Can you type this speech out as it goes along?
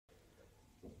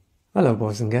Hello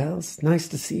boys and girls, nice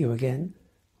to see you again.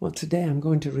 Well, today I'm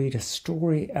going to read a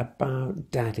story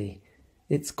about Daddy.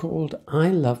 It's called I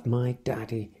Love My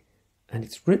Daddy, and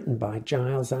it's written by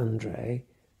Giles Andreae,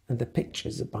 and the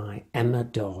pictures are by Emma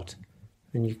Dodd.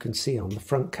 And you can see on the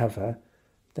front cover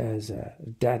there's a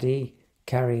daddy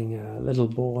carrying a little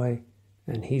boy,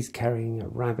 and he's carrying a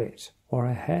rabbit or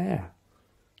a hare.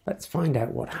 Let's find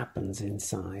out what happens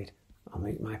inside. I'll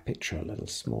make my picture a little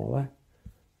smaller,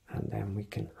 and then we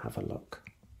can have a look.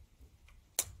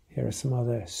 Here are some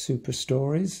other super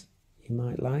stories you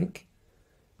might like.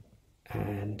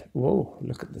 And whoa,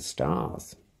 look at the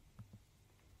stars.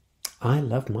 I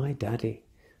love my daddy.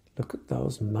 Look at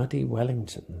those muddy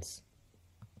Wellingtons.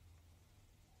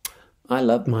 I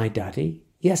love my daddy.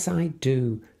 Yes, I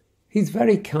do. He's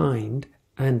very kind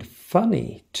and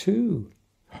funny too.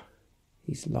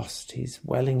 He's lost his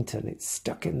Wellington. It's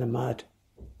stuck in the mud.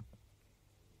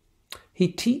 He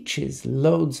teaches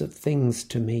loads of things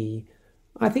to me.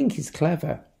 I think he's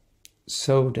clever.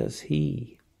 So does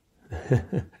he.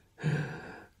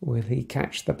 Will he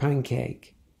catch the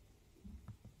pancake?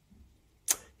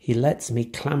 He lets me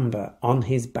clamber on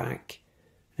his back,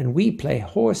 and we play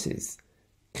horses.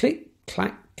 Click,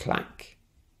 clack, clack.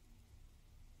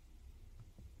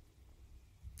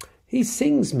 He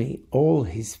sings me all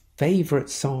his favourite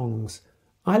songs.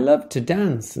 I love to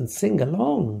dance and sing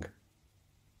along.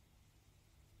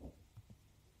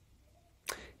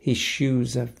 His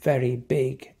shoes are very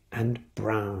big and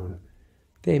brown.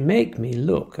 They make me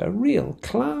look a real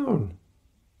clown.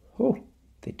 Oh,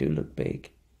 they do look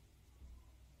big.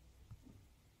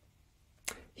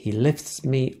 He lifts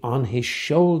me on his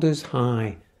shoulders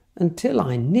high until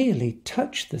I nearly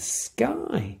touch the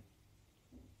sky.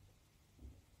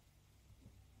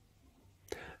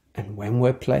 And when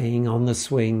we're playing on the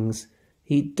swings,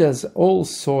 he does all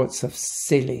sorts of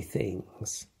silly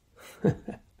things.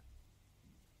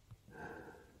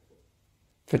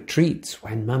 For treats,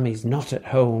 when Mummy's not at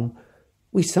home,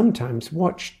 we sometimes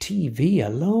watch TV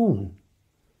alone.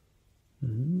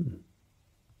 And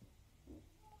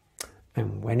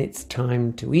when it's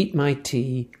time to eat my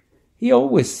tea, he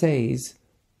always says,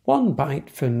 "One bite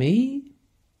for me."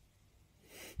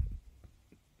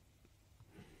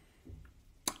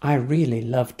 I really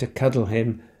love to cuddle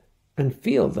him and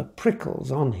feel the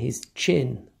prickles on his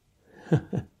chin.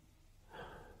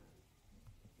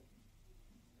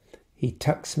 He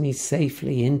tucks me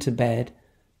safely into bed,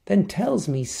 then tells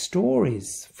me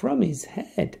stories from his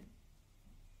head.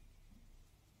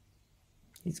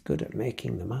 He's good at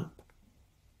making them up.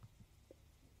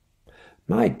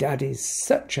 My daddy's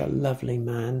such a lovely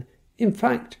man. In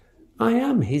fact, I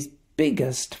am his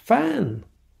biggest fan.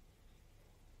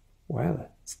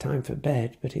 Well, it's time for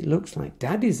bed, but it looks like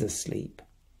Daddy's asleep.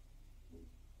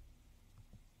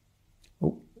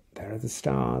 Oh, there are the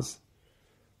stars.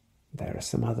 There are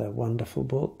some other wonderful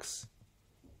books.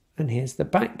 And here's the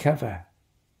back cover.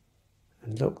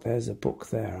 And look, there's a book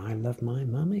there. I Love My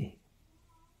Mummy.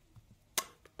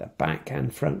 The back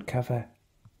and front cover.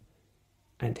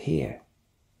 And here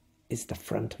is the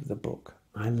front of the book.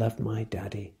 I Love My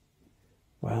Daddy.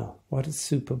 Well, what a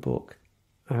super book.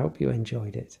 I hope you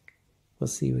enjoyed it. We'll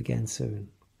see you again soon.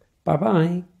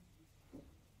 Bye-bye.